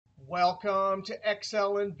Welcome to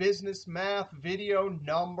Excel and Business Math video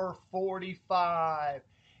number 45.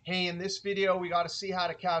 Hey, in this video, we got to see how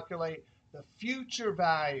to calculate the future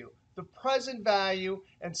value, the present value,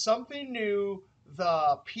 and something new,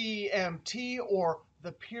 the PMT, or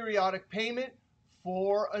the periodic payment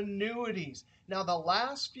for annuities. Now, the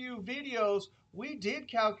last few videos, we did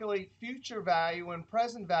calculate future value and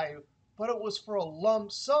present value, but it was for a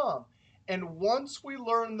lump sum. And once we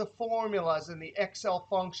learn the formulas and the Excel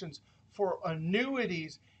functions for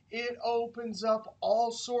annuities, it opens up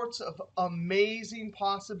all sorts of amazing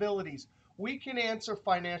possibilities. We can answer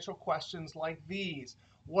financial questions like these.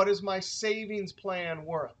 What is my savings plan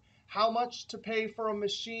worth? How much to pay for a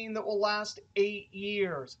machine that will last 8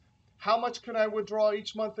 years? How much can I withdraw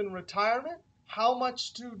each month in retirement? How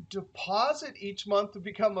much to deposit each month to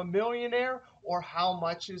become a millionaire? Or how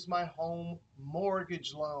much is my home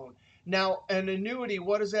mortgage loan? Now, an annuity,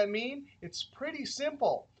 what does that mean? It's pretty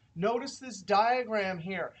simple. Notice this diagram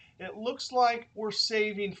here. It looks like we're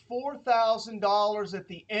saving $4,000 at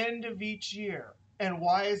the end of each year. And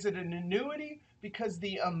why is it an annuity? Because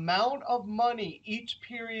the amount of money each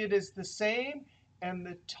period is the same, and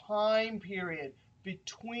the time period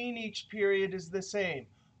between each period is the same.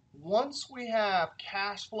 Once we have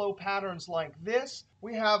cash flow patterns like this,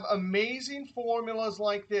 we have amazing formulas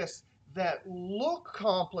like this that look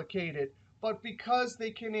complicated, but because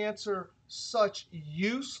they can answer such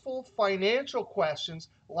useful financial questions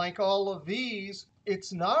like all of these,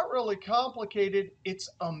 it's not really complicated. It's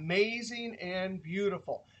amazing and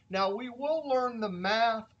beautiful. Now, we will learn the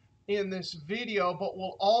math in this video, but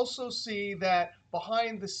we'll also see that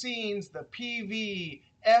behind the scenes, the PV,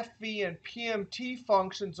 FV, and PMT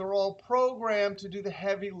functions are all programmed to do the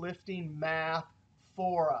heavy lifting math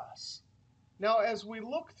for us. Now, as we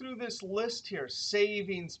look through this list here,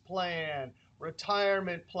 savings plan,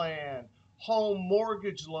 retirement plan, home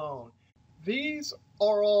mortgage loan, these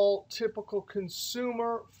are all typical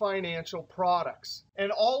consumer financial products.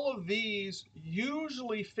 And all of these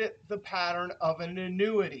usually fit the pattern of an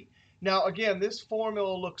annuity. Now, again, this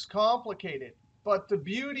formula looks complicated, but the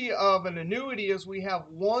beauty of an annuity is we have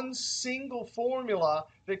one single formula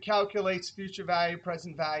that calculates future value,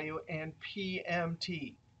 present value, and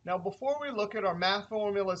PMT. Now, before we look at our math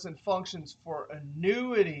formulas and functions for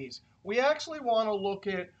annuities, we actually want to look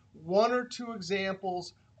at one or two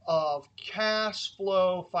examples of cash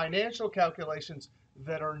flow financial calculations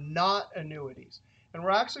that are not annuities. And we're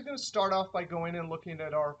actually going to start off by going and looking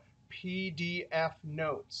at our PDF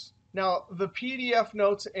notes. Now, the PDF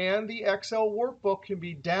notes and the Excel workbook can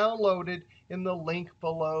be downloaded in the link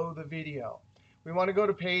below the video. We want to go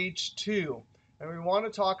to page 2. And we want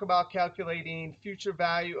to talk about calculating future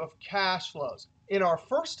value of cash flows. In our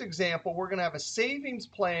first example, we're going to have a savings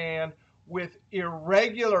plan with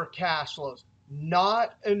irregular cash flows,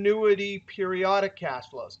 not annuity periodic cash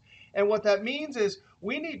flows. And what that means is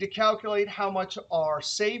we need to calculate how much our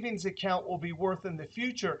savings account will be worth in the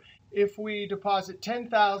future if we deposit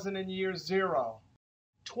 $10,000 in year 0,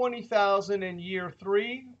 $20,000 in year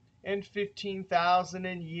 3, and $15,000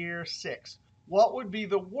 in year 6. What would be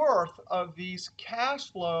the worth of these cash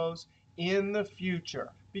flows in the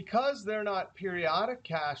future? Because they're not periodic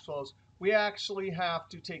cash flows, we actually have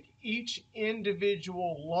to take each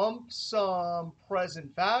individual lump sum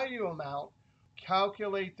present value amount,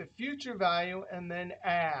 calculate the future value, and then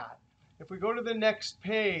add. If we go to the next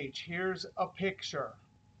page, here's a picture.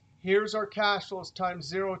 Here's our cash flows times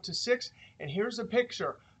 0 to 6, and here's a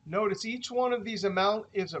picture. Notice each one of these amount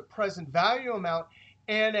is a present value amount,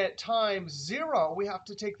 and at time 0, we have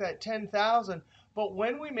to take that $10,000. But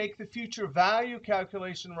when we make the future value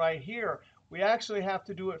calculation right here, we actually have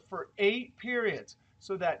to do it for 8 periods.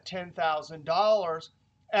 So that $10,000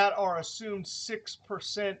 at our assumed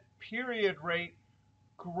 6% period rate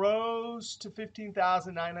grows to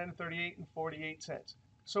 $15,938.48.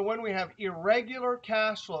 So when we have irregular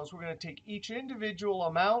cash flows, we're going to take each individual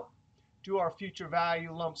amount, do our future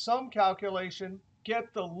value lump sum calculation,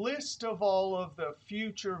 get the list of all of the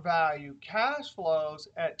future value cash flows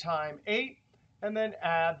at time 8, and then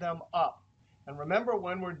add them up. And remember,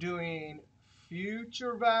 when we're doing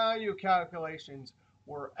future value calculations,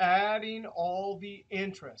 we're adding all the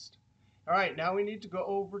interest. All right, now we need to go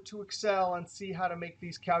over to Excel and see how to make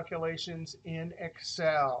these calculations in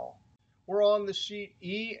Excel. We're on the sheet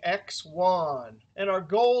EX1, and our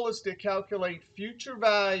goal is to calculate future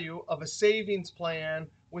value of a savings plan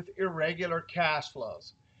with irregular cash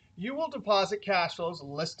flows. You will deposit cash flows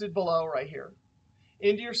listed below right here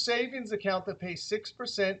into your savings account that pays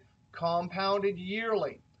 6% compounded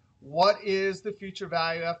yearly. What is the future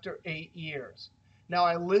value after 8 years? Now,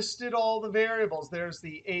 I listed all the variables. There's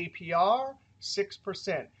the APR,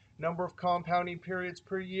 6%. Number of compounding periods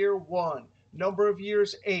per year, 1. Number of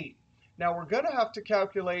years, 8. Now we're going to have to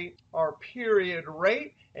calculate our period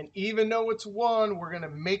rate. And even though it's 1, we're going to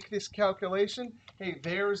make this calculation. Hey,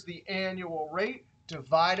 there's the annual rate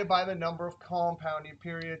divided by the number of compounding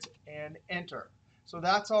periods and enter. So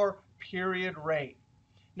that's our period rate.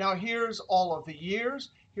 Now here's all of the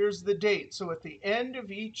years. Here's the date. So at the end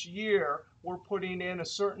of each year, we're putting in a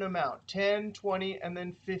certain amount, 10, 20, and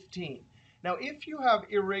then 15. Now if you have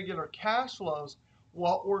irregular cash flows,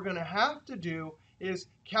 what we're going to have to do is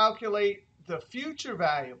calculate the future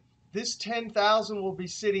value. This 10,000 will be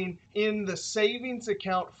sitting in the savings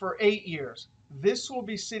account for 8 years. This will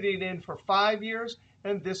be sitting in for 5 years,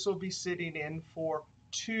 and this will be sitting in for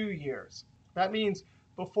 2 years. That means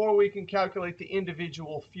before we can calculate the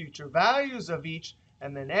individual future values of each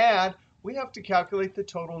and then add, we have to calculate the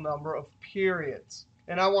total number of periods.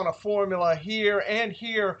 And I want a formula here and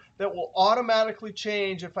here that will automatically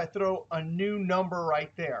change if I throw a new number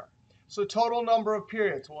right there. So total number of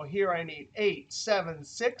periods. Well, here I need 8, 7,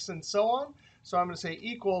 6, and so on. So I'm going to say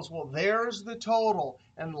equals, well, there's the total,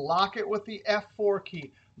 and lock it with the F4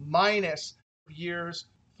 key, minus years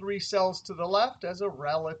 3 cells to the left as a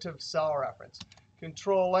relative cell reference.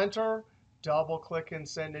 Control-Enter, double-click, and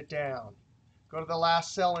send it down. Go to the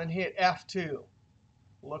last cell and hit F2.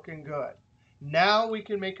 Looking good. Now we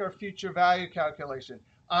can make our future value calculation.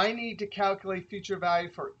 I need to calculate future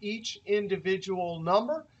value for each individual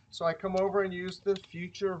number. So I come over and use the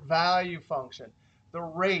future value function. The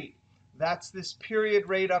rate, that's this period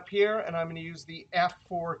rate up here, and I'm going to use the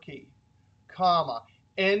F4 key, comma,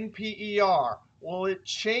 NPER. Well, it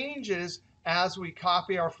changes as we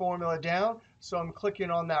copy our formula down. So I'm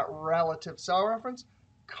clicking on that relative cell reference,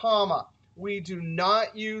 comma. We do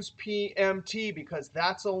not use PMT because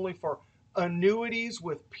that's only for annuities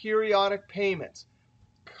with periodic payments,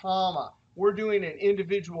 comma. We're doing an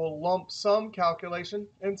individual lump sum calculation.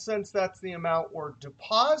 And since that's the amount we're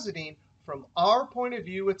depositing, from our point of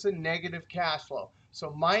view, it's a negative cash flow.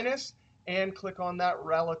 So minus, and click on that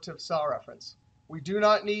relative cell reference. We do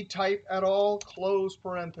not need type at all, close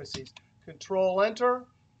parentheses. Control-Enter,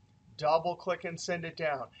 double-click, and send it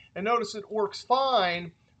down. And notice it works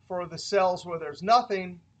fine for the cells where there's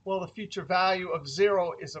nothing. Well, the future value of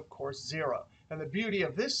 0 is, of course, 0. And the beauty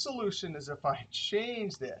of this solution is if I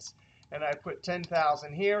change this, and I put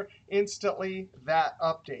 10,000 here, instantly that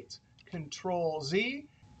updates. Control-Z.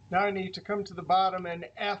 Now I need to come to the bottom and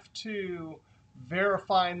F2,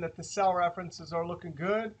 verifying that the cell references are looking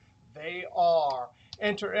good. They are.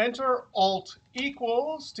 Enter, enter, Alt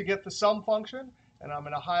equals to get the sum function. And I'm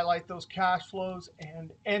going to highlight those cash flows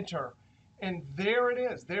and enter. And there it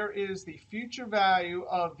is. There is the future value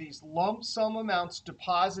of these lump sum amounts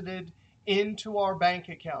deposited into our bank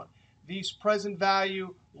account. These present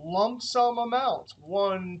value lump sum amounts,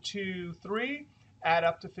 1, 2, 3, add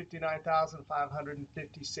up to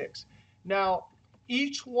 59,556. Now,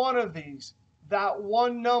 each one of these, that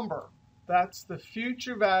one number, that's the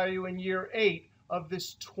future value in year 8 of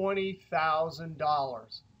this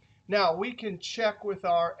 $20,000. Now, we can check with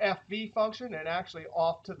our FV function, and actually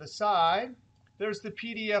off to the side, there's the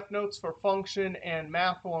PDF notes for function and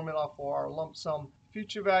math formula for our lump sum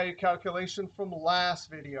future value calculation from last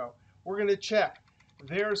video. We're going to check.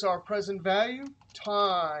 There's our present value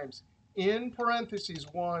times, in parentheses,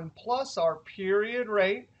 1 plus our period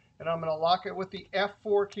rate. And I'm going to lock it with the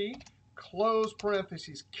F4 key, close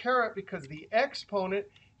parentheses, caret, because the exponent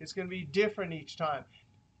is going to be different each time.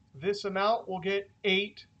 This amount will get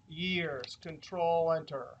 8 years.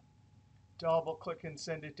 Control-Enter. Double-click and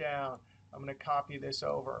send it down. I'm going to copy this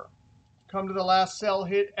over. Come to the last cell,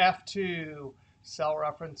 hit F2. Cell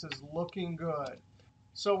reference is looking good.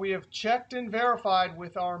 So we have checked and verified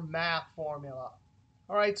with our math formula.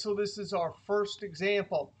 All right, so this is our first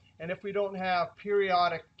example. And if we don't have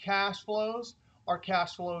periodic cash flows, our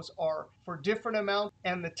cash flows are for different amounts,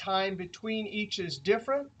 and the time between each is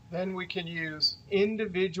different, then we can use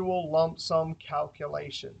individual lump sum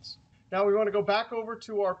calculations. Now we want to go back over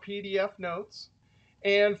to our PDF notes.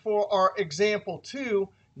 And for our example 2,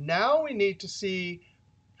 now we need to see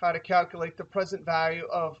how to calculate the present value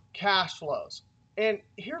of cash flows. And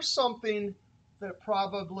here's something that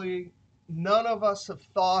probably none of us have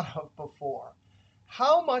thought of before.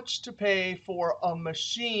 How much to pay for a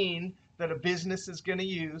machine that a business is going to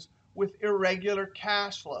use with irregular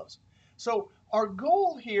cash flows? So our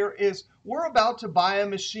goal here is we're about to buy a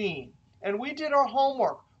machine. And we did our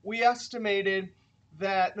homework. We estimated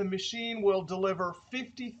that the machine will deliver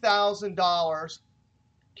 $50,000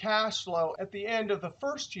 cash flow at the end of the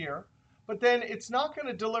first year. But then it's not going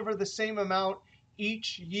to deliver the same amount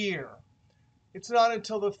each year. It's not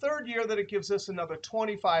until the third year that it gives us another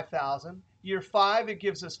 25,000. Year 5, it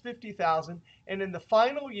gives us 50,000. And in the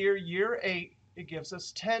final year, year 8, it gives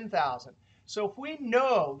us 10,000. So if we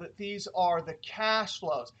know that these are the cash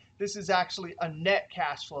flows, this is actually a net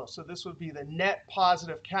cash flow. So this would be the net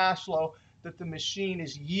positive cash flow that the machine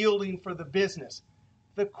is yielding for the business.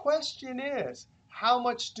 The question is, how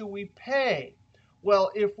much do we pay?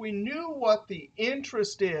 Well, if we knew what the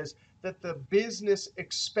interest is that the business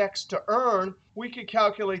expects to earn, we could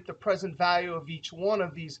calculate the present value of each one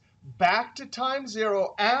of these back to time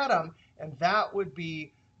 0, add them, and that would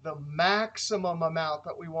be the maximum amount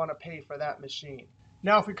that we want to pay for that machine.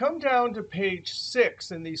 Now, if we come down to page 6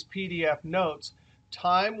 in these PDF notes,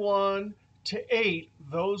 time 1 to 8,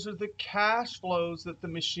 those are the cash flows that the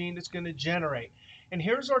machine is going to generate. And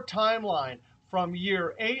here's our timeline from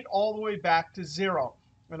year 8 all the way back to 0.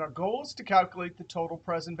 And our goal is to calculate the total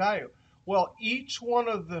present value. Well, each one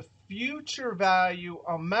of the future value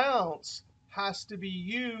amounts has to be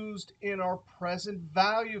used in our present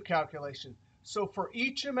value calculation. So for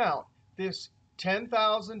each amount, this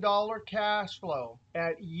 $10,000 cash flow,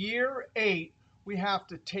 at year 8, we have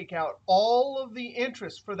to take out all of the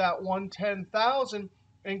interest for that $110,000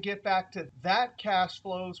 and get back to that cash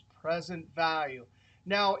flow's present value.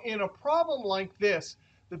 Now, in a problem like this,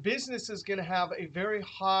 the business is going to have a very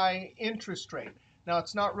high interest rate. Now,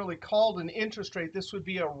 it's not really called an interest rate. This would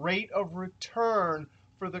be a rate of return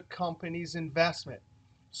for the company's investment.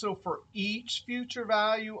 So for each future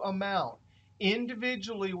value amount,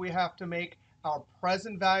 individually, we have to make our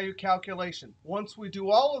present value calculation. Once we do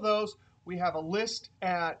all of those, we have a list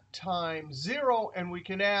at time 0, and we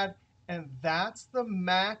can add, and that's the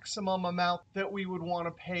maximum amount that we would want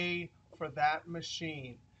to pay for that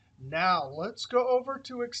machine. Now, let's go over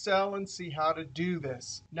to Excel and see how to do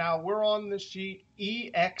this. Now, we're on the sheet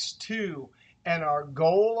EX2, and our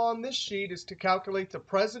goal on this sheet is to calculate the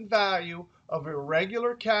present value of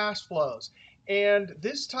irregular cash flows. And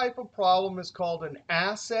this type of problem is called an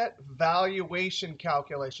asset valuation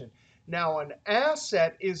calculation. Now, an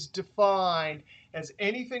asset is defined as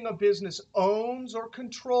anything a business owns or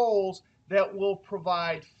controls that will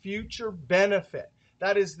provide future benefit.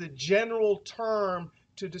 That is the general term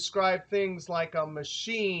to describe things like a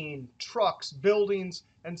machine, trucks, buildings,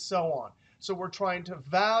 and so on. So we're trying to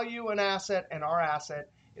value an asset, and our asset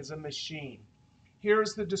is a machine.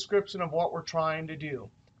 Here's the description of what we're trying to do.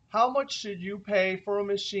 How much should you pay for a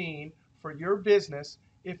machine for your business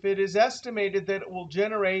if it is estimated that it will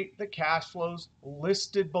generate the cash flows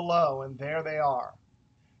listed below? And there they are.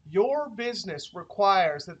 Your business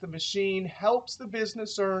requires that the machine helps the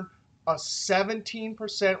business earn a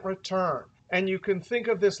 17% return. And you can think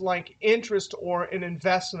of this like interest or an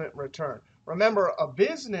investment return. Remember, a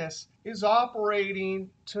business is operating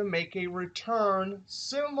to make a return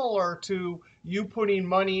similar to you putting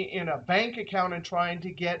money in a bank account and trying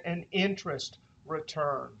to get an interest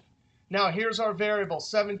returned. Now, here's our variable.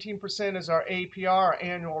 17% is our APR,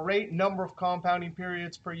 annual rate, number of compounding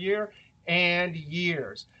periods per year, and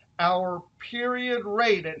years. Our period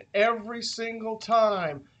rate, and every single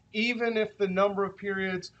time, even if the number of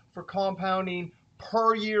periods for compounding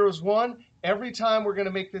per year is 1, every time we're going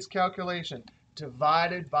to make this calculation,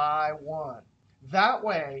 divided by 1. That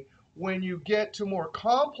way, when you get to more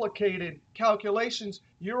complicated calculations,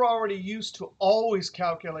 you're already used to always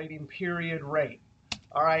calculating period rate.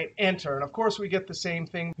 All right, enter. And of course, we get the same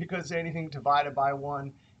thing because anything divided by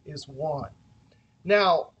 1 is 1.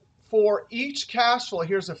 Now, for each cash flow,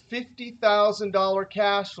 here's a $50,000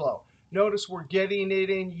 cash flow. Notice we're getting it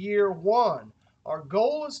in year 1. Our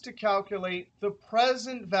goal is to calculate the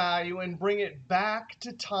present value and bring it back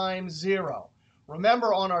to time 0.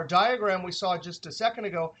 Remember, on our diagram we saw just a second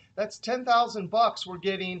ago, that's $10,000 we're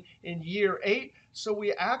getting in year 8. So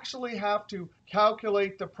we actually have to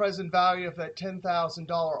calculate the present value of that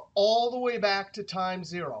 $10,000 all the way back to time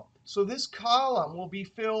 0. So this column will be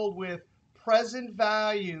filled with present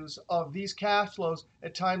values of these cash flows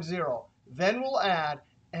at time 0. Then we'll add,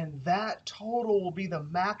 and that total will be the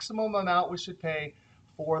maximum amount we should pay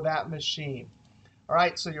for that machine. All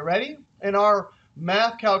right, so you ready? In our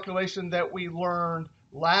math calculation that we learned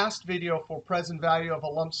last video for present value of a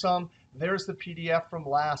lump sum, there's the PDF from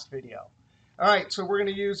last video. All right, so we're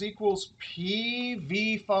going to use equals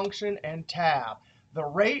PV function and tab. The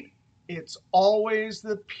rate, it's always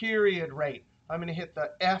the period rate. I'm going to hit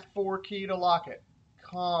the F4 key to lock it,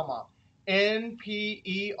 comma,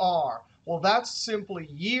 NPER. Well, that's simply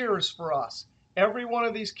years for us. Every one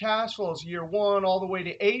of these cash flows, year 1 all the way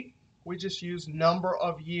to 8, we just use number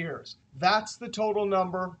of years. That's the total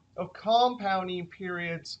number of compounding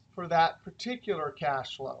periods for that particular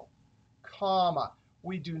cash flow, comma.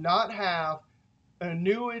 We do not have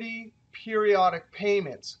annuity periodic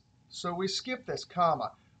payments. So we skip this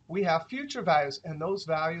comma. We have future values, and those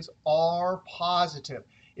values are positive.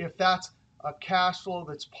 If that's a cash flow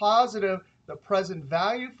that's positive, the present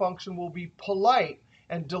value function will be polite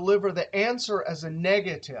and deliver the answer as a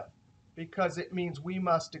negative, because it means we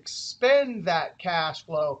must expend that cash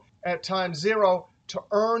flow at time 0 to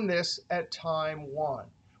earn this at time 1.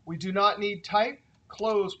 We do not need type,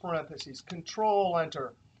 close parentheses, Control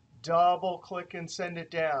Enter, double click and send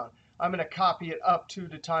it down. I'm going to copy it up to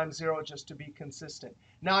time 0 just to be consistent.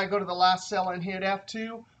 Now I go to the last cell and hit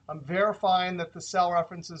F2. I'm verifying that the cell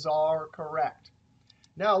references are correct.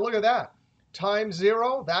 Now look at that. Time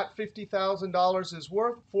 0, that $50,000 is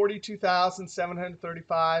worth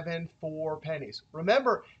 $42,735.04.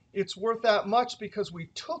 Remember, it's worth that much because we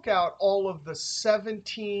took out all of the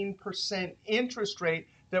 17% interest rate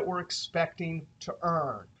that we're expecting to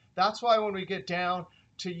earn. That's why when we get down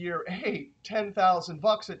to year 8,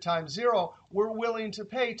 $10,000 at time 0, we're willing to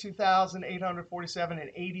pay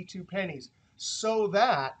 $2,847.82 so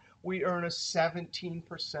that we earn a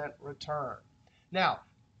 17% return. Now,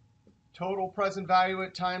 total present value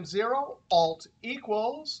at time 0, Alt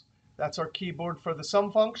equals, that's our keyboard for the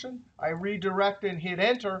sum function. I redirect and hit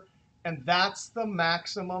Enter, and that's the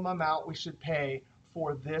maximum amount we should pay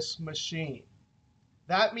for this machine.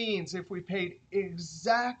 That means if we paid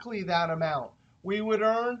exactly that amount, we would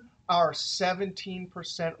earn our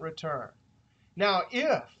 17% return. Now,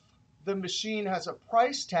 if the machine has a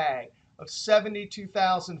price tag of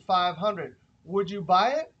 $72,500, would you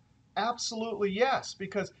buy it? Absolutely yes,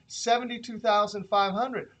 because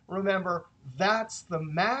 $72,500, remember, that's the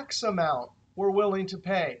max amount we're willing to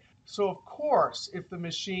pay. So, of course, if the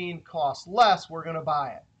machine costs less, we're going to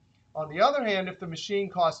buy it. On the other hand, if the machine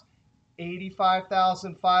costs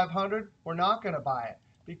 $85,500, we're not going to buy it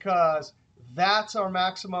because that's our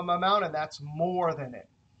maximum amount, and that's more than it.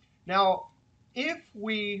 Now, if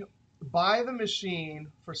we buy the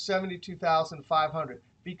machine for $72,500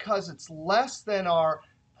 because it's less than our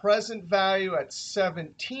present value at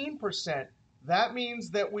 17%, that means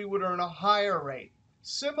that we would earn a higher rate.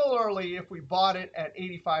 Similarly, if we bought it at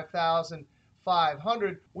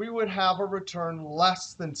 $85,500, we would have a return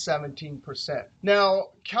less than 17%. Now,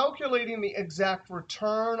 calculating the exact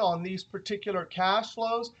return on these particular cash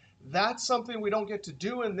flows, that's something we don't get to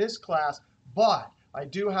do in this class, but I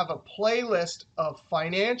do have a playlist of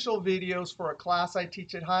financial videos for a class I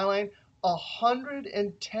teach at Highline,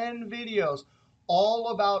 110 videos all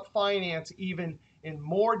about finance, even in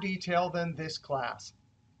more detail than this class.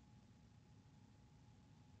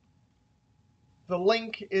 The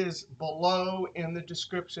link is below in the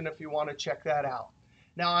description if you want to check that out.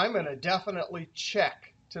 Now, I'm going to definitely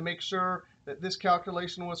check to make sure that this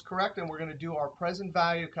calculation was correct, and we're going to do our present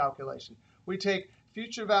value calculation. We take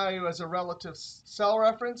future value as a relative cell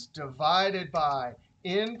reference divided by,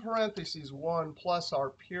 in parentheses, 1 plus our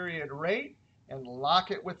period rate, and lock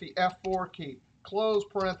it with the F4 key. Close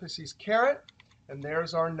parentheses, caret, and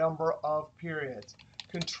there's our number of periods.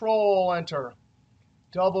 Control Enter.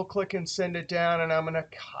 Double click and send it down, and I'm going to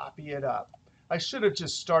copy it up. I should have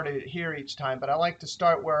just started it here each time, but I like to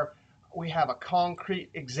start where we have a concrete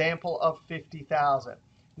example of 50,000.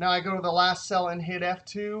 Now I go to the last cell and hit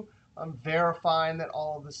F2. I'm verifying that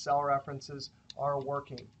all of the cell references are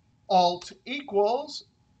working. Alt equals,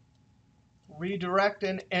 redirect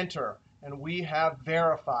and enter, and we have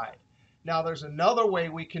verified. Now there's another way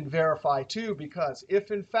we can verify too, because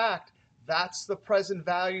if in fact that's the present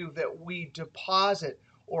value that we deposit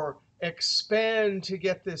or expend to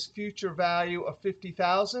get this future value of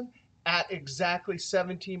 50,000 at exactly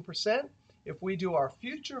 17%, if we do our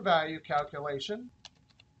future value calculation,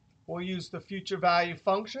 we'll use the future value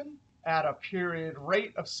function at a period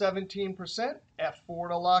rate of 17%, F4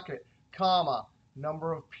 to lock it, comma,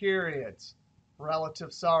 number of periods,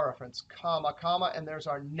 relative cell reference, comma, comma, and there's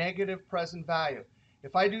our negative present value.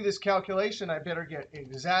 If I do this calculation, I better get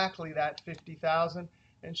exactly that 50,000,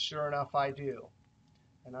 and sure enough, I do.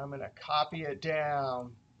 And I'm going to copy it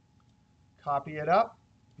down, copy it up.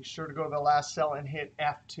 Be sure to go to the last cell and hit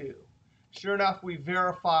F2. Sure enough, we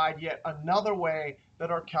verified yet another way that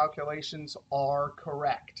our calculations are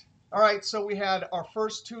correct. All right, so we had our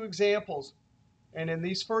first two examples. And in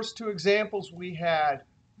these first two examples, we had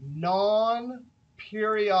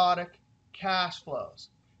non-periodic cash flows.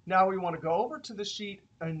 Now we want to go over to the sheet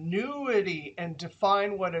Annuity and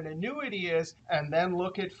define what an annuity is, and then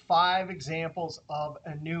look at 5 examples of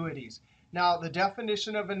annuities. Now, the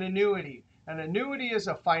definition of an annuity is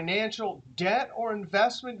a financial debt or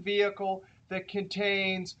investment vehicle that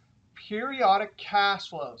contains periodic cash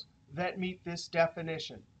flows that meet this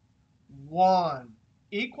definition. 1,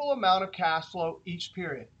 equal amount of cash flow each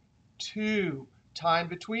period. 2, time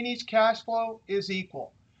between each cash flow is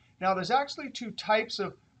equal. Now, there's actually two types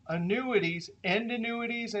of annuities, end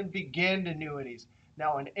annuities and begin annuities.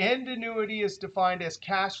 Now, an end annuity is defined as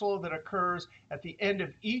cash flow that occurs at the end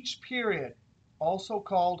of each period, also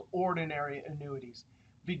called ordinary annuities.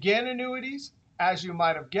 Begin annuities, as you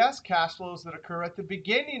might have guessed, cash flows that occur at the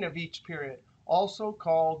beginning of each period, also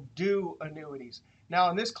called due annuities. Now,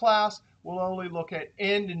 in this class, we'll only look at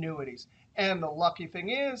end annuities. And the lucky thing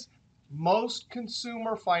is, most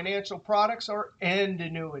consumer financial products are end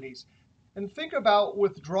annuities. And think about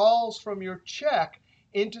withdrawals from your check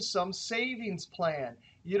into some savings plan.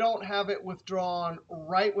 You don't have it withdrawn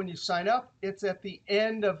right when you sign up. It's at the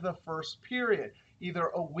end of the first period,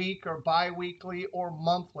 either a week or biweekly or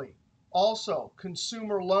monthly. Also,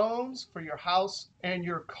 consumer loans for your house and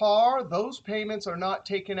your car, those payments are not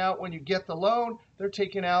taken out when you get the loan. They're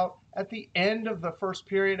taken out at the end of the first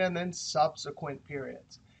period and then subsequent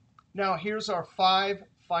periods. Now, here's our 5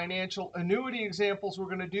 financial annuity examples we're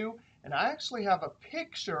going to do. And I actually have a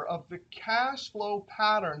picture of the cash flow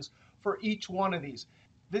patterns for each one of these.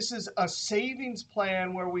 This is a savings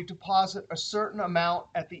plan where we deposit a certain amount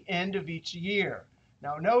at the end of each year.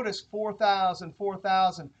 Now, notice 4,000,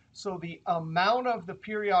 4,000. So the amount of the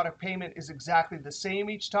periodic payment is exactly the same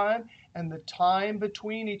each time, and the time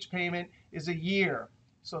between each payment is a year.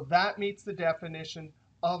 So that meets the definition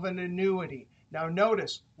of an annuity. Now,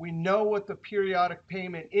 notice we know what the periodic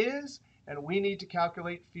payment is, and we need to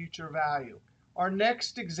calculate future value. Our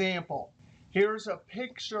next example, here's a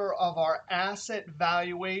picture of our asset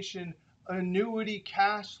valuation annuity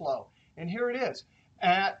cash flow. And here it is.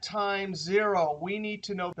 At time 0, we need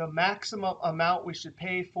to know the maximum amount we should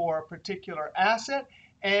pay for a particular asset.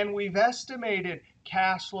 And we've estimated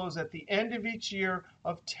cash flows at the end of each year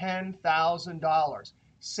of $10,000.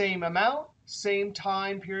 Same amount, same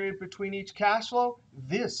time period between each cash flow.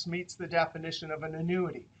 This meets the definition of an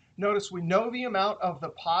annuity. Notice we know the amount of the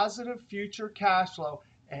positive future cash flow,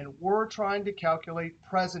 and we're trying to calculate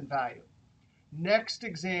present value. Next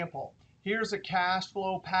example, here's a cash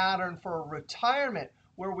flow pattern for retirement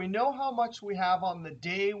where we know how much we have on the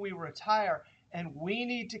day we retire, and we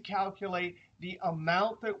need to calculate the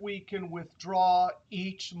amount that we can withdraw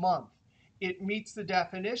each month. It meets the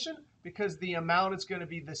definition because the amount is going to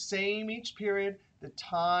be the same each period. The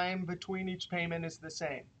time between each payment is the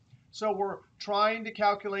same. So we're trying to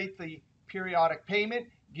calculate the periodic payment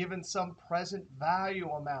given some present value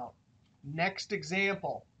amount. Next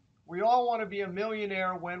example. We all want to be a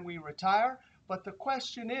millionaire when we retire, but the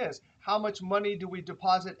question is, how much money do we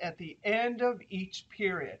deposit at the end of each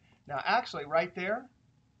period? Now, actually, right there,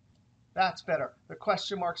 that's better. The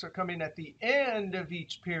question marks are coming at the end of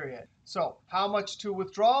each period. So how much to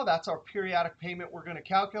withdraw? That's our periodic payment we're going to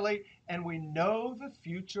calculate, and we know the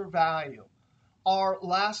future value. Our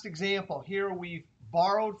last example, here we've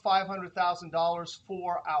borrowed $500,000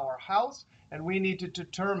 for our house, and we need to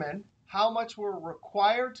determine how much we're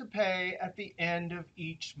required to pay at the end of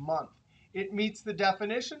each month. It meets the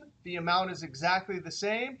definition. The amount is exactly the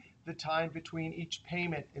same. The time between each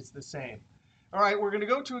payment is the same. All right, we're going to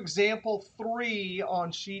go to example 3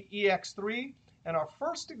 on sheet EX3. And our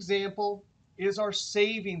first example is our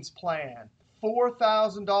savings plan.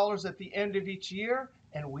 $4,000 at the end of each year,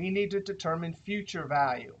 and we need to determine future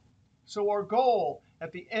value. So our goal,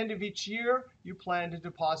 at the end of each year, you plan to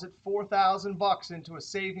deposit $4,000 into a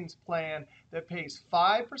savings plan that pays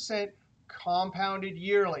 5% compounded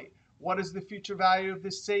yearly. What is the future value of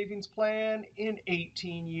this savings plan in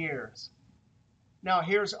 18 years? Now,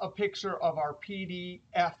 here's a picture of our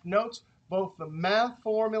PDF notes, both the math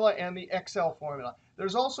formula and the Excel formula.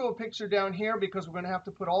 There's also a picture down here because we're going to have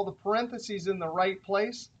to put all the parentheses in the right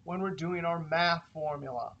place when we're doing our math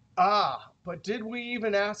formula. But did we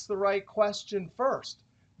even ask the right question first?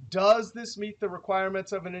 Does this meet the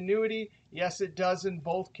requirements of an annuity? Yes, it does in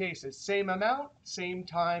both cases. Same amount, same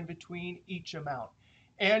time between each amount.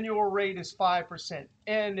 Annual rate is 5%.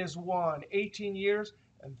 N is 1, 18 years.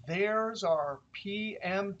 And there's our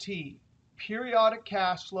PMT, periodic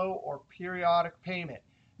cash flow or periodic payment.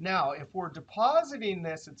 Now, if we're depositing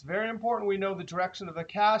this, it's very important we know the direction of the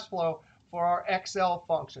cash flow for our Excel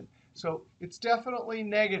function. So it's definitely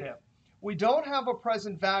negative. We don't have a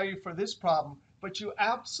present value for this problem, but you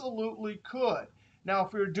absolutely could. Now,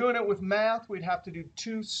 if we were doing it with math, we'd have to do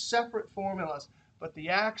 2 separate formulas. But the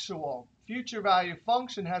actual future value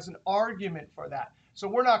function has an argument for that. So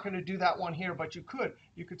we're not going to do that one here, but you could.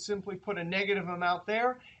 You could simply put a negative amount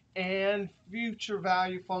there, and future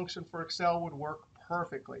value function for Excel would work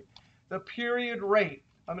perfectly. The period rate,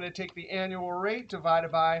 I'm going to take the annual rate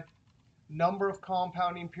divided by number of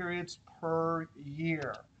compounding periods per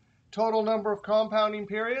year. Total number of compounding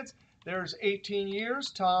periods, there's 18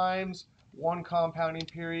 years times one compounding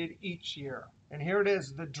period each year. And here it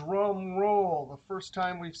is, the drum roll, the first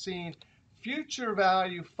time we've seen future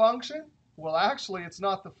value function. Well, actually, it's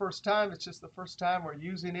not the first time. It's just the first time we're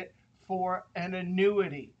using it for an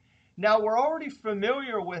annuity. Now, we're already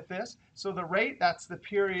familiar with this. So the rate, that's the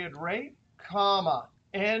period rate, comma,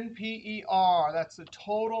 NPER, that's the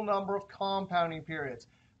total number of compounding periods,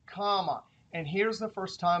 comma. And here's the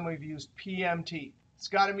first time we've used PMT. It's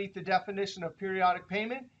got to meet the definition of periodic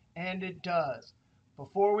payment, and it does.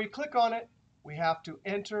 Before we click on it, we have to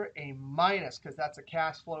enter a minus because that's a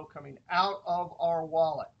cash flow coming out of our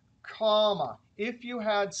wallet, comma. If you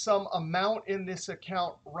had some amount in this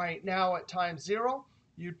account right now at time 0,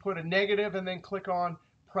 you'd put a negative and then click on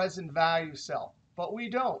present value cell. But we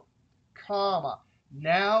don't, comma.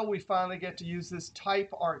 Now we finally get to use this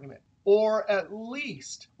type argument. Or at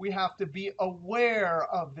least we have to be aware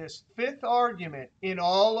of this fifth argument in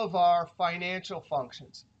all of our financial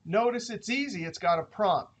functions. Notice it's easy. It's got a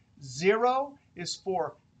prompt. 0 is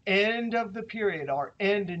for end of the period, our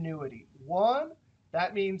end annuity. 1,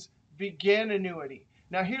 that means begin annuity.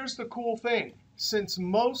 Now here's the cool thing. Since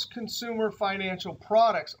most consumer financial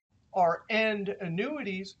products are end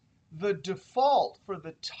annuities, the default for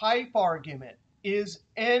the type argument is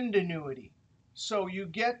end annuity. So you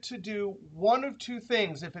get to do one of two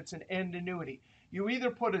things if it's an end annuity. You either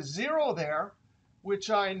put a 0 there, which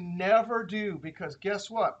I never do, because guess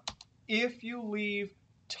what? If you leave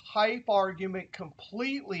type argument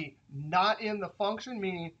completely not in the function,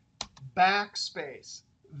 meaning backspace,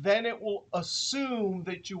 then it will assume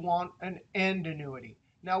that you want an end annuity.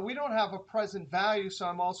 Now, we don't have a present value, so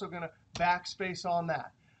I'm also going to backspace on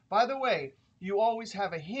that. By the way, you always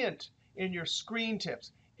have a hint in your screen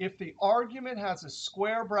tips. If the argument has a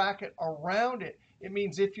square bracket around it, it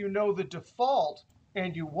means if you know the default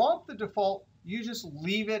and you want the default, you just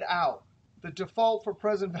leave it out. The default for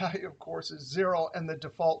present value, of course, is 0, and the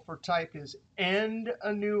default for type is end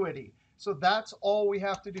annuity. So that's all we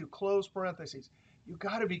have to do, close parentheses. You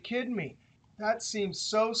got to be kidding me. That seems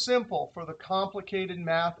so simple for the complicated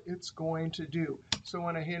math it's going to do. So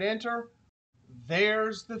when I hit enter,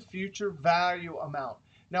 there's the future value amount.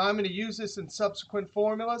 Now I'm going to use this in subsequent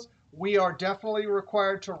formulas. We are definitely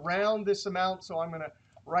required to round this amount. So I'm going to,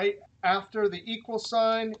 right after the equal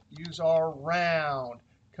sign, use our round.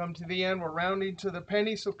 Come to the end, we're rounding to the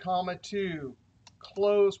penny, so comma 2,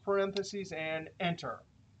 close parentheses, and enter.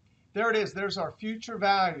 There it is. There's our future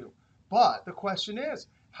value. But the question is,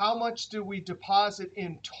 how much do we deposit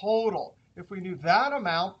in total? If we knew that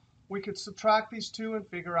amount, we could subtract these two and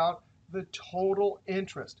figure out the total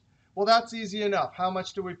interest. Well, that's easy enough. How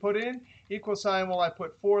much do we put in? Equal sign, well, I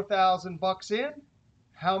put $4,000 in.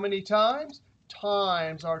 How many times?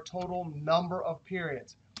 Times our total number of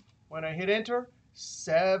periods. When I hit enter,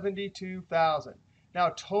 72,000. Now,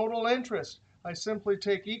 total interest, I simply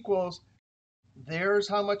take equals. There's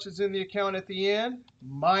how much is in the account at the end,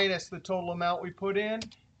 minus the total amount we put in,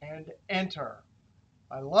 and enter.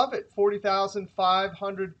 I love it,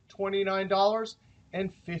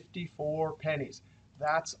 $40,529.54.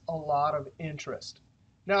 That's a lot of interest.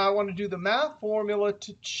 Now, I want to do the math formula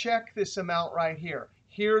to check this amount right here.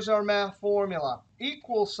 Here's our math formula.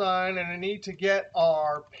 Equal sign, and I need to get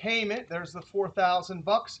our payment. There's the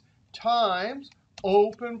 $4,000 times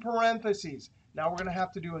open parentheses. Now we're going to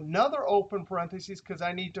have to do another open parentheses because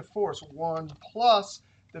I need to force 1 plus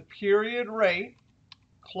the period rate,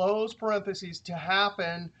 close parentheses, to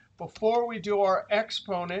happen before we do our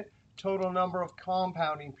exponent, total number of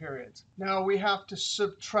compounding periods. Now we have to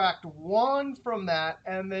subtract 1 from that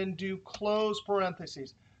and then do close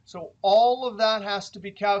parentheses. So all of that has to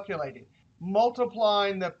be calculated.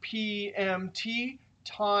 Multiplying the PMT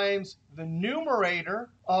times the numerator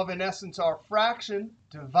of, in essence, our fraction,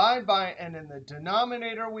 divide by, and in the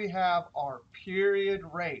denominator we have our period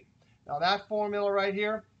rate. Now that formula right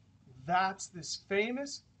here, that's this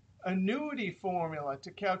famous annuity formula to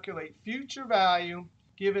calculate future value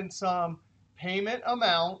given some payment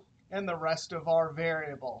amount and the rest of our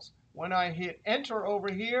variables. When I hit enter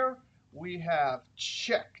over here, we have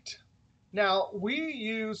checked. Now, we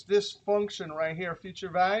use this function right here, future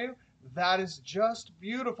value. That is just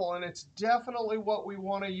beautiful, and it's definitely what we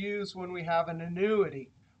want to use when we have an annuity.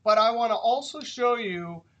 But I want to also show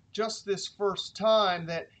you just this first time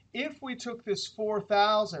that if we took this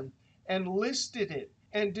 4,000 and listed it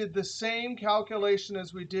and did the same calculation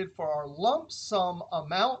as we did for our lump sum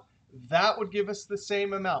amount, that would give us the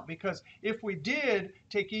same amount. Because if we did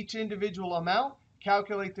take each individual amount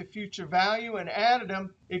calculate the future value, and added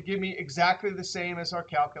them, it gave me exactly the same as our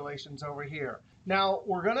calculations over here. Now,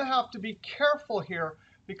 we're going to have to be careful here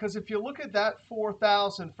because if you look at that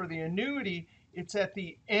 4,000 for the annuity, it's at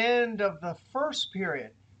the end of the first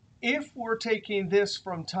period. If we're taking this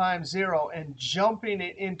from time 0 and jumping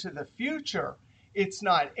it into the future, it's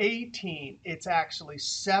not 18, it's actually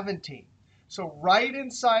 17. So right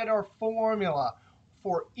inside our formula,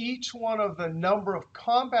 for each one of the number of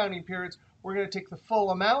compounding periods, we're going to take the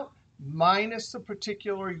full amount minus the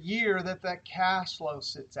particular year that that cash flow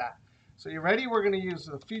sits at. So you ready? We're going to use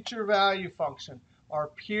the future value function. Our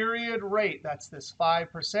period rate, that's this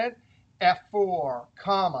 5%, F4,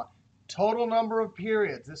 comma, total number of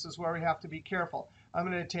periods. This is where we have to be careful. I'm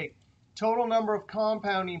going to take total number of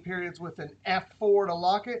compounding periods with an F4 to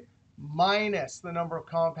lock it, minus the number of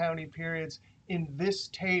compounding periods in this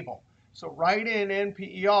table. So right in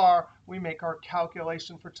NPER, we make our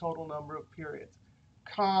calculation for total number of periods,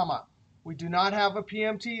 comma. We do not have a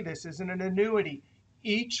PMT. This isn't an annuity.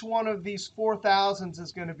 Each one of these 4,000s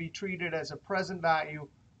is going to be treated as a present value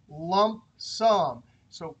lump sum.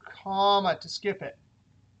 So comma to skip it.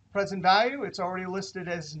 Present value, it's already listed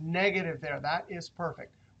as negative there. That is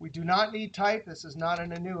perfect. We do not need type. This is not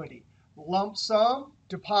an annuity. Lump sum,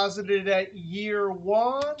 deposited at year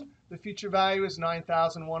 1. The future value is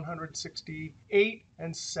 9,168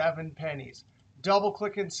 and 7 pennies. Double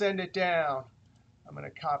click and send it down. I'm going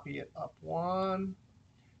to copy it up 1.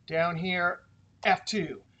 Down here,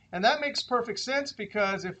 F2. And that makes perfect sense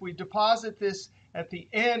because if we deposit this at the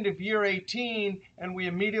end of year 18 and we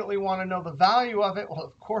immediately want to know the value of it, well,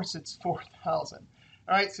 of course, it's 4,000.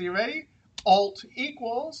 All right, so you ready? Alt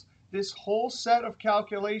equals this whole set of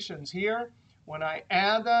calculations here. When I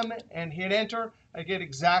add them and hit Enter, I get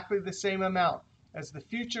exactly the same amount as the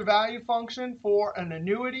future value function for an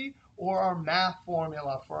annuity or our math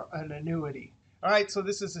formula for an annuity. All right, so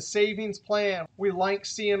this is a savings plan. We like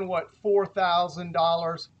seeing what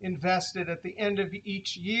 $4,000 invested at the end of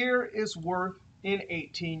each year is worth in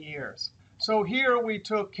 18 years. So here we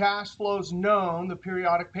took cash flows known, the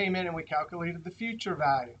periodic payment, and we calculated the future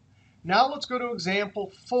value. Now let's go to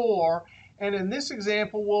example 4. And in this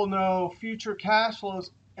example, we'll know future cash flows,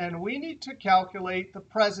 and we need to calculate the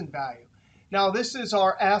present value. Now, this is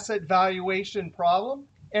our asset valuation problem.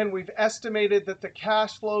 And we've estimated that the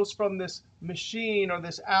cash flows from this machine or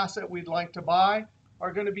this asset we'd like to buy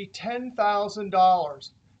are going to be $10,000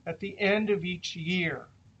 at the end of each year.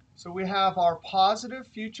 So we have our positive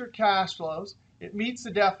future cash flows. It meets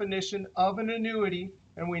the definition of an annuity,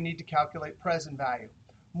 and we need to calculate present value.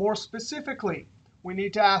 More specifically, we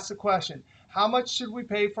need to ask the question, how much should we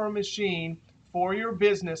pay for a machine for your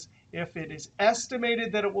business if it is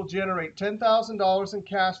estimated that it will generate $10,000 in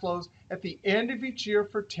cash flows at the end of each year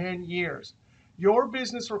for 10 years? Your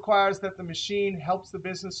business requires that the machine helps the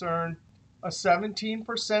business earn a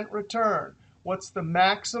 17% return. What's the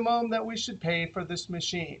maximum that we should pay for this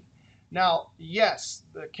machine? Now, yes,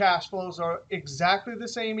 the cash flows are exactly the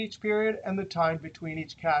same each period, and the time between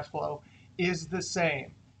each cash flow is the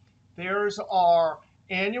same. There's our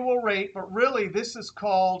annual rate, but really this is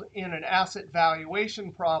called, in an asset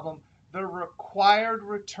valuation problem, the required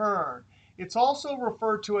return. It's also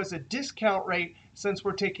referred to as a discount rate since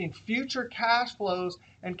we're taking future cash flows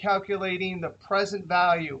and calculating the present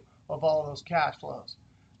value of all those cash flows.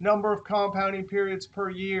 Number of compounding periods per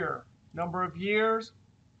year. Number of years.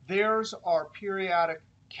 There's our periodic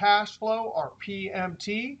cash flow, our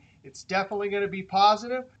PMT. It's definitely going to be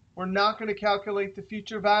positive. We're not going to calculate the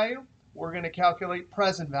future value. We're going to calculate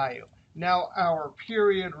present value. Now, our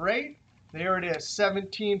period rate, there it is,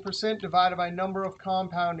 17% divided by number of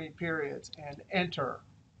compounding periods, and Enter.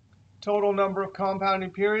 Total number of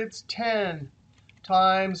compounding periods, 10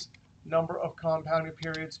 times number of compounding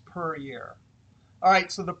periods per year. All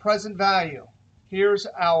right, so the present value. Here's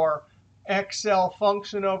our Excel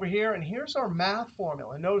function over here, and here's our math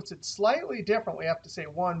formula. Notice it's slightly different. We have to say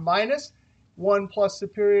 1 minus 1 plus the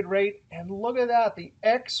period rate. And look at that. The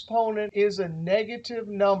exponent is a negative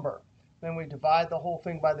number. Then we divide the whole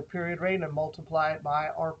thing by the period rate and multiply it by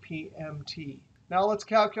our PMT. Now let's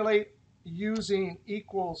calculate using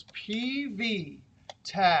equals PV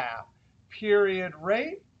tab period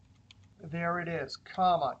rate. There it is,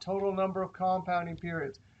 comma, total number of compounding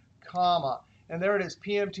periods, comma. And there it is,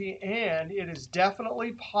 PMT, and it is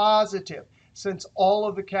definitely positive. Since all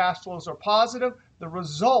of the cash flows are positive, the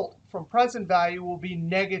result from present value will be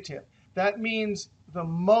negative. That means the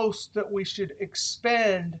most that we should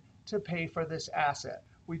expend to pay for this asset.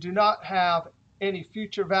 We do not have any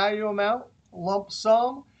future value amount, lump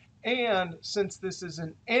sum, and since this is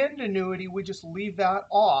an end annuity, we just leave that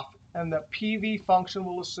off And the PV function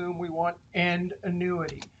will assume we want end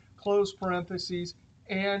annuity. Close parentheses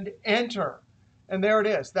and enter. And there it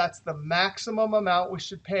is. That's the maximum amount we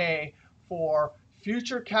should pay for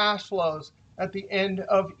future cash flows at the end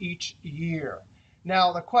of each year.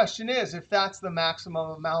 Now, the question is, if that's the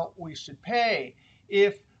maximum amount we should pay,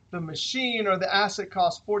 if the machine or the asset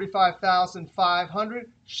costs $45,500,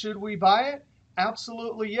 should we buy it?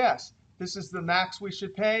 Absolutely yes. This is the max we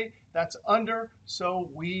should pay. That's under, so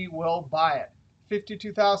we will buy it.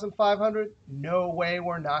 $52,500? No way,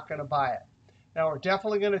 we're not going to buy it. Now, we're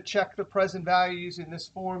definitely going to check the present value using this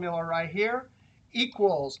formula right here.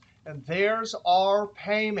 Equals, and there's our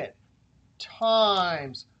payment,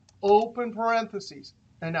 times, open parentheses.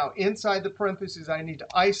 And now inside the parentheses, I need to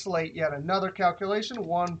isolate yet another calculation,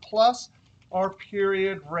 1 plus our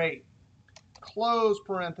period rate. Close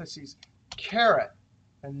parentheses, caret.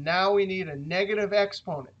 And now we need a negative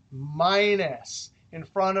exponent, minus, in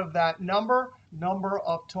front of that number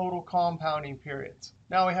of total compounding periods.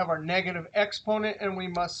 Now we have our negative exponent, and we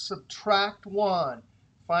must subtract 1.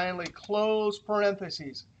 Finally, close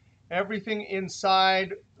parentheses. Everything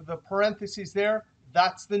inside the parentheses there,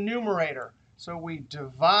 that's the numerator. So we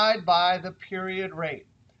divide by the period rate.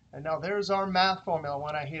 And now there's our math formula.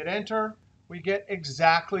 When I hit enter, we get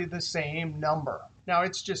exactly the same number. Now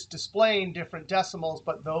it's just displaying different decimals,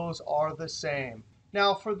 but those are the same.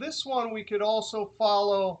 Now for this one, we could also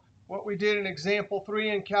follow what we did in example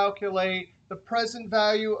 3 and calculate the present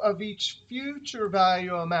value of each future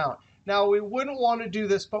value amount. Now we wouldn't want to do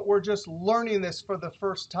this, but we're just learning this for the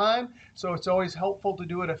first time, so it's always helpful to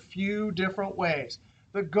do it a few different ways.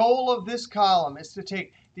 The goal of this column is to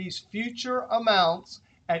take these future amounts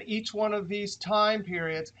at each one of these time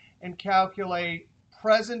periods and calculate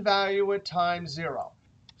present value at time 0.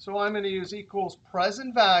 So I'm going to use equals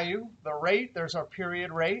present value, the rate, there's our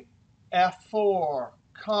period rate, F4,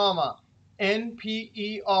 comma,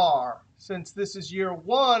 NPER. Since this is year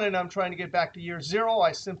 1 and I'm trying to get back to year 0,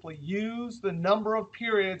 I simply use the number of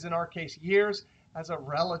periods, in our case years, as a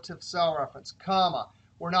relative cell reference, comma.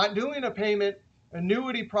 We're not doing a payment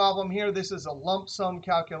annuity problem here. This is a lump sum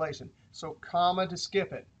calculation. So comma to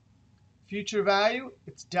skip it. Future value,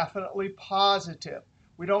 it's definitely positive.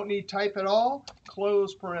 We don't need type at all.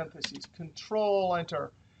 Close parentheses, Control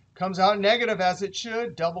Enter. Comes out negative as it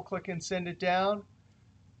should. Double click and send it down.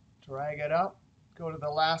 Drag it up. Go to the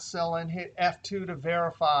last cell and hit F2 to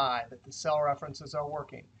verify that the cell references are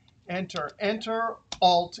working. Enter, enter,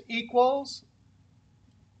 Alt equals.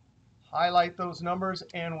 Highlight those numbers,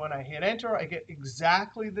 and when I hit enter, I get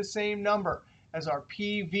exactly the same number as our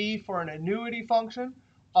PV for an annuity function,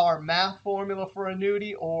 our math formula for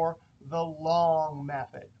annuity, or the long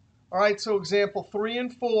method. All right, so example 3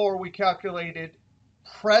 and 4, we calculated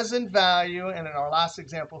present value, and in our last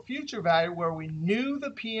example, future value, where we knew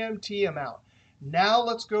the PMT amount. Now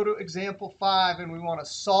let's go to example 5, and we want to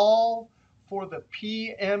solve for the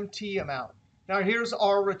PMT amount. Now here's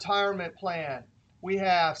our retirement plan. We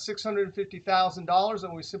have $650,000,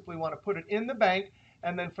 and we simply want to put it in the bank.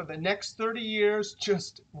 And then for the next 30 years,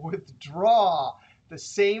 just withdraw the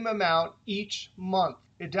same amount each month.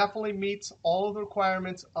 It definitely meets all of the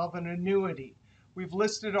requirements of an annuity. We've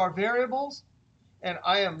listed our variables, and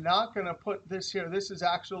I am not going to put this here. This is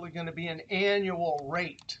actually going to be an annual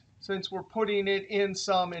rate. Since we're putting it in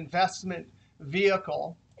some investment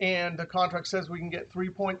vehicle, and the contract says we can get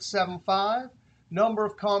 3.75. Number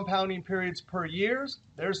of compounding periods per year,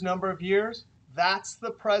 there's number of years. That's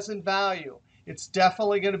the present value. It's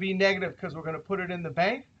definitely going to be negative because we're going to put it in the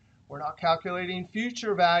bank. We're not calculating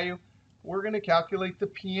future value. We're going to calculate the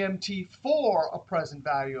PMT for a present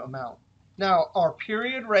value amount. Now, our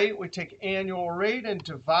period rate, we take annual rate and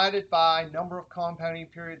divide it by number of compounding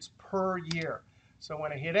periods per year. So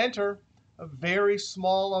when I hit enter, a very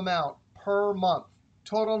small amount per month.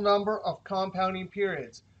 Total number of compounding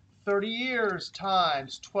periods. 30 years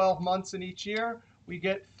times 12 months in each year, we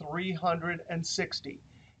get 360.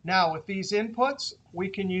 Now, with these inputs, we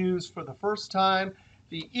can use, for the first time,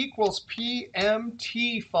 the equals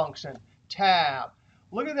PMT function, tab.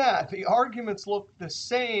 Look at that. The arguments look the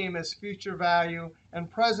same as future value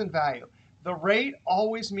and present value. The rate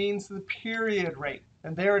always means the period rate.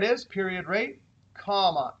 And there it is, period rate,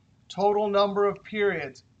 comma, total number of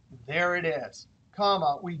periods. There it is.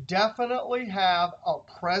 Comma, we definitely have a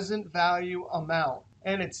present value amount.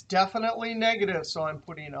 And it's definitely negative, so I'm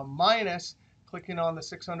putting a minus, clicking on the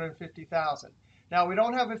 650,000. Now, we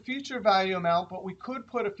don't have a future value amount, but we could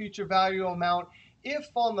put a future value amount if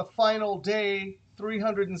on the final day,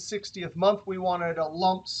 360th month, we wanted a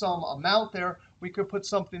lump sum amount there. We could put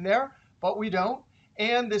something there, but we don't.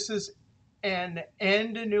 And this is an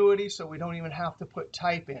end annuity, so we don't even have to put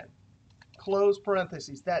type in. close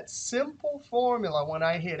parentheses. That simple formula, when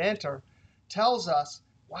I hit enter, tells us,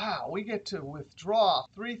 wow, we get to withdraw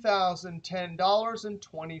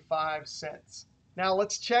 $3,010.25. Now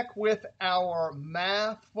let's check with our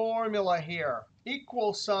math formula here.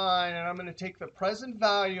 Equal sign, and I'm going to take the present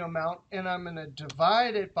value amount, and I'm going to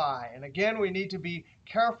divide it by. And again, we need to be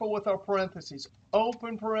careful with our parentheses.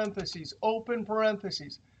 Open parentheses, open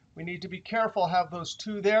parentheses. We need to be careful, have those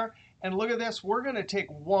two there. And look at this. We're going to take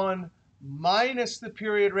 1 minus the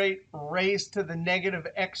period rate raised to the negative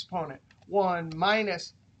exponent. 1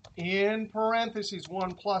 minus, in parentheses,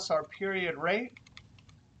 1 plus our period rate,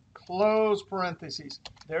 close parentheses.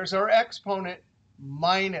 There's our exponent,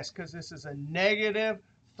 minus, because this is a negative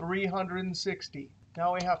 360.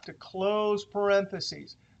 Now we have to close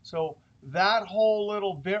parentheses. So that whole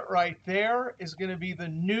little bit right there is going to be the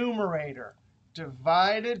numerator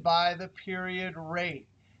divided by the period rate.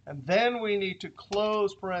 And then we need to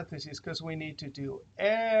close parentheses because we need to do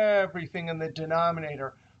everything in the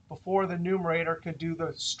denominator before the numerator can do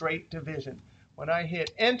the straight division. When I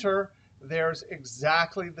hit enter, there's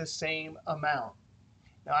exactly the same amount.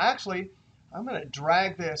 Now actually, I'm going to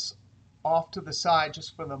drag this off to the side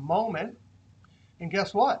just for the moment. And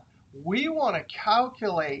guess what? We want to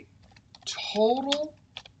calculate total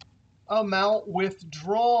amount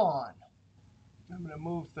withdrawn. I'm going to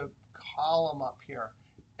move the column up here.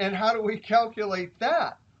 And how do we calculate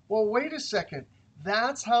that? Well, wait a second.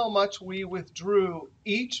 That's how much we withdrew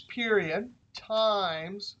each period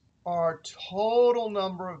times our total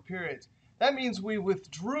number of periods. That means we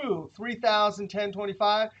withdrew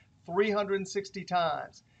 3,010.25 360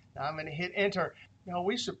 times. Now I'm going to hit enter. Now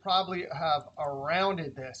we should probably have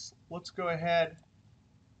rounded this. Let's go ahead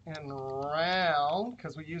and round,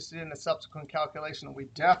 because we used it in a subsequent calculation, and we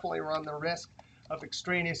definitely run the risk of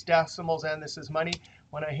extraneous decimals, and this is money.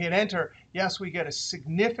 When I hit enter, yes, we get a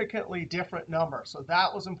significantly different number. So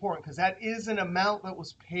that was important, because that is an amount that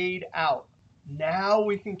was paid out. Now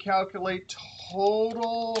we can calculate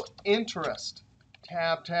total interest.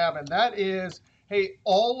 Tab, tab, and that is, hey,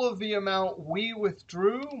 all of the amount we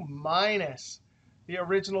withdrew minus the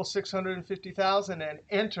original $650,000 and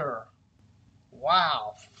enter.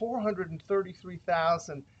 Wow,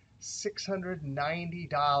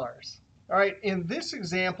 $433,690. All right, in this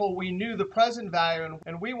example, we knew the present value,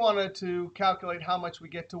 and we wanted to calculate how much we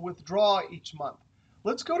get to withdraw each month.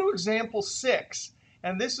 Let's go to example 6.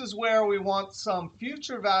 And this is where we want some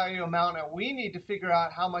future value amount, and we need to figure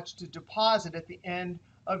out how much to deposit at the end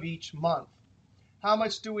of each month. How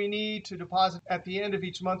much do we need to deposit at the end of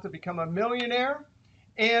each month to become a millionaire?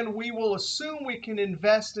 And we will assume we can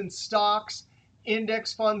invest in stocks,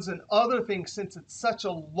 index funds, and other things since it's such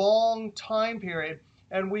a long time period.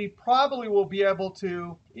 And we probably will be able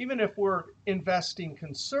to, even if we're investing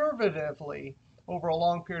conservatively over a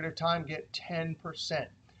long period of time, get 10%.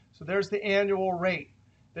 So there's the annual rate.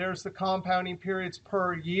 There's the compounding periods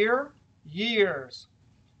per year, years.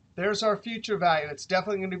 There's our future value. It's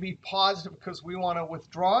definitely going to be positive because we want to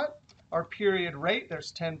withdraw it. Our period rate,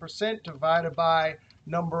 there's 10% divided by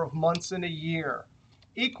number of months in a year.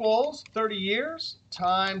 Equals 30 years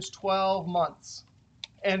times 12 months.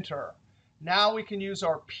 Enter. Now we can use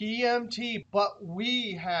our PMT, but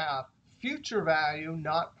we have future value,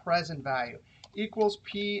 not present value. Equals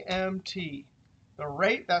PMT. The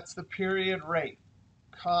rate, that's the period rate,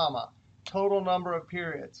 comma, total number of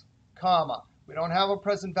periods, comma. We don't have a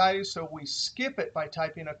present value, so we skip it by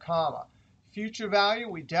typing a comma. Future value,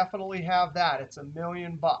 we definitely have that. It's $1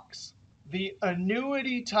 million. The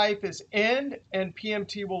annuity type is end, and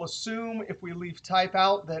PMT will assume if we leave type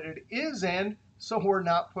out that it is end, so we're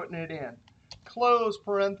not putting it in. Close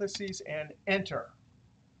parentheses and enter.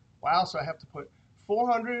 Wow, so I have to put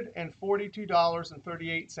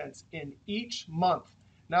 $442.38 in each month.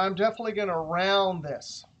 Now I'm definitely going to round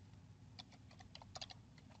this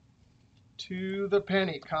to the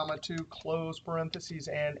penny, comma, to close parentheses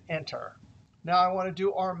and enter. Now I want to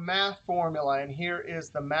do our math formula, and here is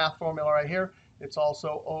the math formula right here. It's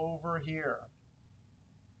also over here.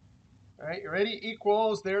 All right, you ready?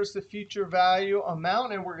 Equals, there's the future value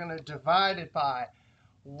amount, and we're going to divide it by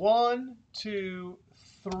 1, 2,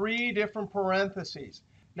 3 different parentheses.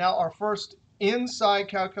 Now our first inside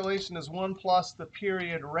calculation is 1 plus the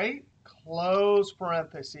period rate, close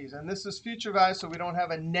parentheses. And this is future value, so we don't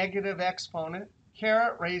have a negative exponent,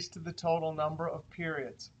 caret raised to the total number of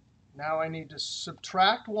periods. Now I need to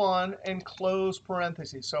subtract 1 and close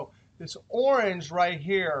parentheses. So this orange right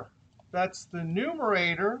here, that's the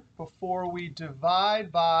numerator before we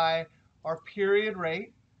divide by our period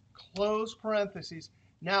rate, close parentheses.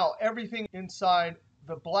 Now everything inside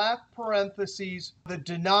the black parentheses, the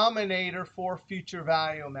denominator for future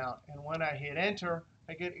value amount. And when I hit enter,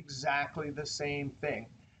 I get exactly the same thing.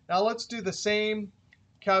 Now let's do the same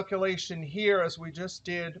calculation here as we just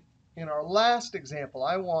did in our last example.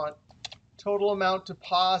 I want total amount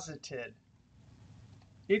deposited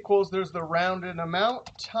equals, there's the rounded amount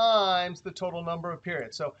times the total number of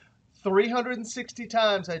periods. So 360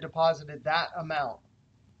 times I deposited that amount.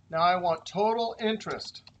 Now I want total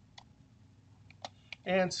interest.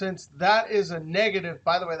 And since that is a negative,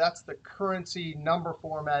 by the way, that's the currency number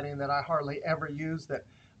formatting that I hardly ever use that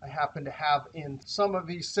I happen to have in some of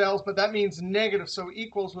these cells. But that means negative. So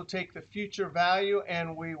equals will take the future value,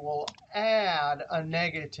 and we will add a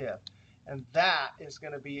negative. And that is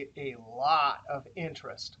going to be a lot of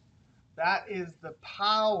interest. That is the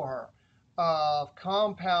power of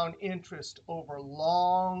compound interest over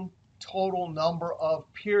long total number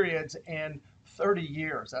of periods and 30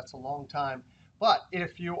 years. That's a long time. But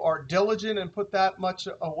if you are diligent and put that much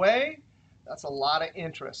away, that's a lot of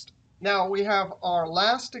interest. Now we have our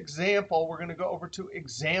last example. We're going to go over to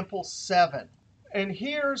example 7. And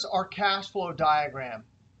here's our cash flow diagram.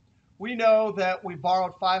 We know that we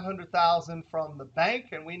borrowed $500,000 from the bank,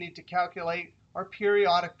 and we need to calculate our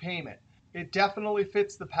periodic payment. It definitely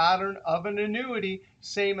fits the pattern of an annuity,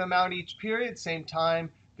 same amount each period, same time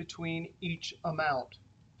between each amount.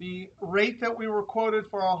 The rate that we were quoted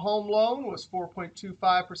for our home loan was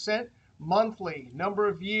 4.25%. Monthly, number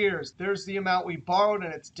of years, there's the amount we borrowed,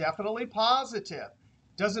 and it's definitely positive.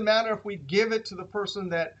 Doesn't matter if we give it to the person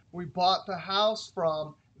that we bought the house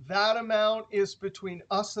from. That amount is between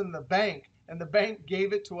us and the bank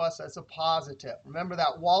gave it to us as a positive. Remember,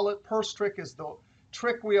 that wallet purse trick is the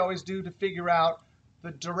trick we always do to figure out the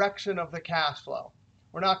direction of the cash flow.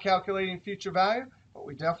 We're not calculating future value, but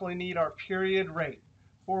we definitely need our period rate.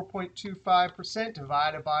 4.25%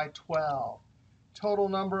 divided by 12. Total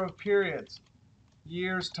number of periods,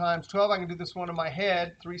 years times 12. I can do this one in my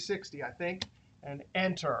head, 360, I think, and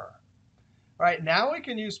enter. All right, now we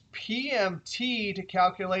can use PMT to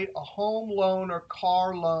calculate a home loan or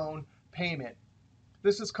car loan payment.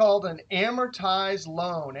 This is called an amortized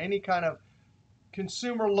loan. Any kind of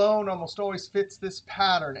consumer loan almost always fits this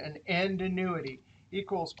pattern. An end annuity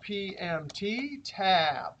equals PMT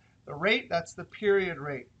tab. The rate, that's the period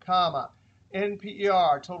rate, comma.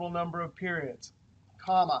 NPER, total number of periods,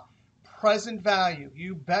 comma. Present value,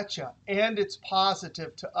 you betcha, and it's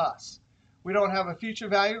positive to us. We don't have a future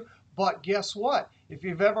value, but guess what? If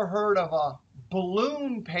you've ever heard of a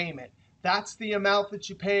balloon payment, that's the amount that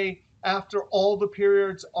you pay after all the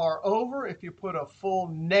periods are over. If you put a full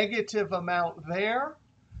negative amount there,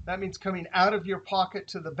 that means coming out of your pocket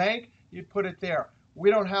to the bank, you'd put it there. We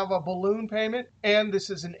don't have a balloon payment, and this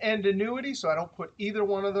is an end annuity, so I don't put either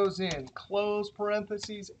one of those in. Close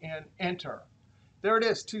parentheses and enter. There it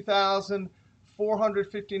is,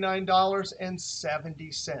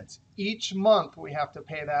 $2,459.70. Each month we have to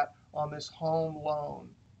pay that on this home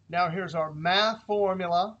loan. Now here's our math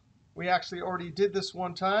formula. We actually already did this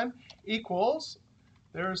one time. Equals,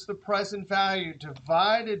 there's the present value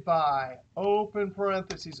divided by, open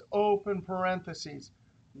parentheses,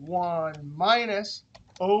 1 minus,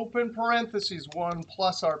 open parentheses, 1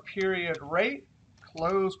 plus our period rate,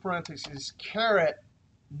 close parentheses, caret,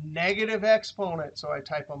 negative exponent. So I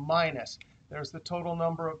type a minus. There's the total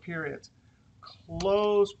number of periods.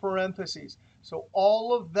 Close parentheses. So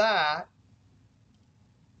all of that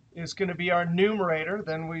is going to be our numerator.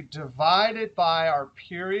 Then we divide it by our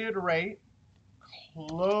period rate,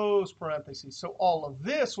 close parentheses. So all of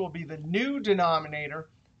this will be the new denominator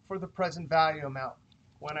for the present value amount.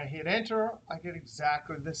 When I hit enter, I get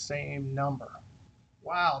exactly the same number.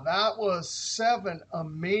 Wow, that was 7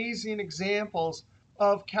 amazing examples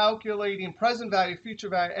of calculating present value, future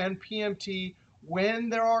value, and PMT when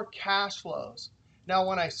there are cash flows. Now,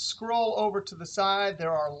 when I scroll over to the side,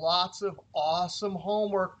 there are lots of awesome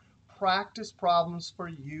homework practice problems for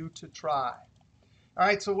you to try. All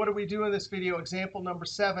right, so what did we do in this video? Example number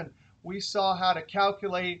 7, we saw how to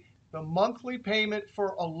calculate the monthly payment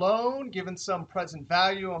for a loan given some present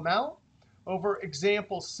value amount. Over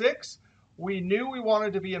example 6, we knew we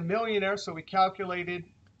wanted to be a millionaire, so we calculated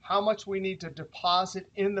how much we need to deposit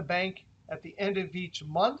in the bank at the end of each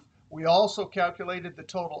month. We also calculated the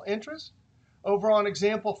total interest. Over on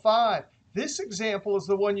example 5, this example is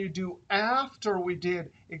the one you do after we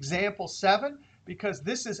did example 7, because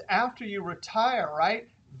this is after you retire, right?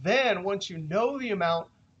 Then once you know the amount,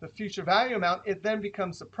 the future value amount, it then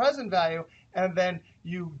becomes the present value, and then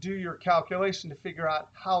you do your calculation to figure out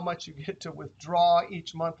how much you get to withdraw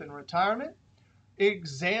each month in retirement.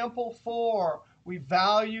 Example 4, We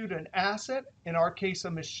valued an asset, in our case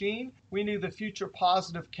a machine. We knew the future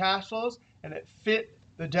positive cash flows, and it fit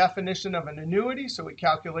the definition of an annuity, so we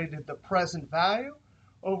calculated the present value.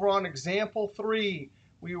 Over on example 3,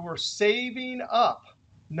 we were saving up,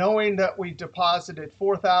 knowing that we deposited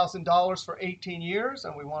 $4,000 for 18 years,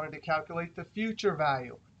 and we wanted to calculate the future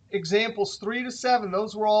value. Examples 3 to 7,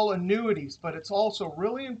 those were all annuities, but it's also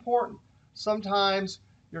really important. Sometimes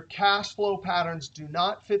your cash flow patterns do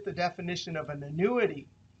not fit the definition of an annuity.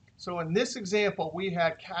 So in this example, we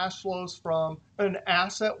had cash flows from an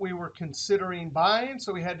asset we were considering buying.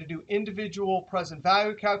 So we had to do individual present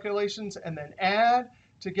value calculations and then add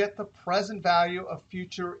to get the present value of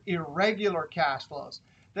future irregular cash flows.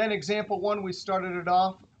 Then example 1, we started it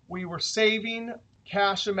off. We were saving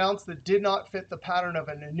cash amounts that did not fit the pattern of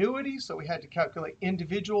an annuity. So we had to calculate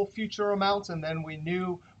individual future amounts, and then we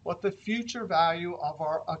knew what the future value of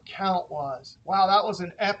our account was. Wow, that was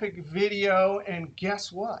an epic video. And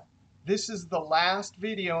guess what? This is the last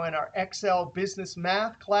video in our Excel business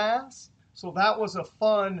math class. So that was a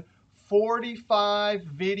fun 45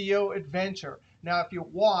 video adventure. Now, if you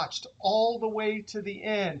watched all the way to the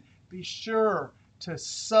end, be sure to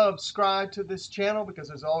subscribe to this channel because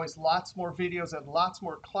there's always lots more videos and lots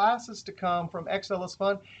more classes to come from Excel is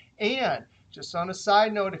Fun. And just on a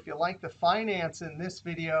side note, if you like the finance in this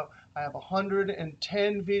video, I have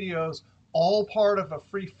 110 videos, all part of a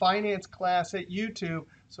free finance class at YouTube.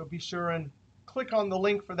 So be sure and click on the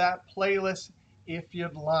link for that playlist if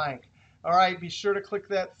you'd like. All right, be sure to click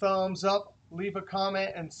that thumbs up, leave a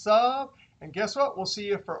comment, and sub. And guess what? We'll see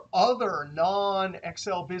you for other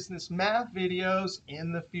non-Excel business math videos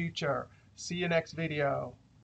in the future. See you next video.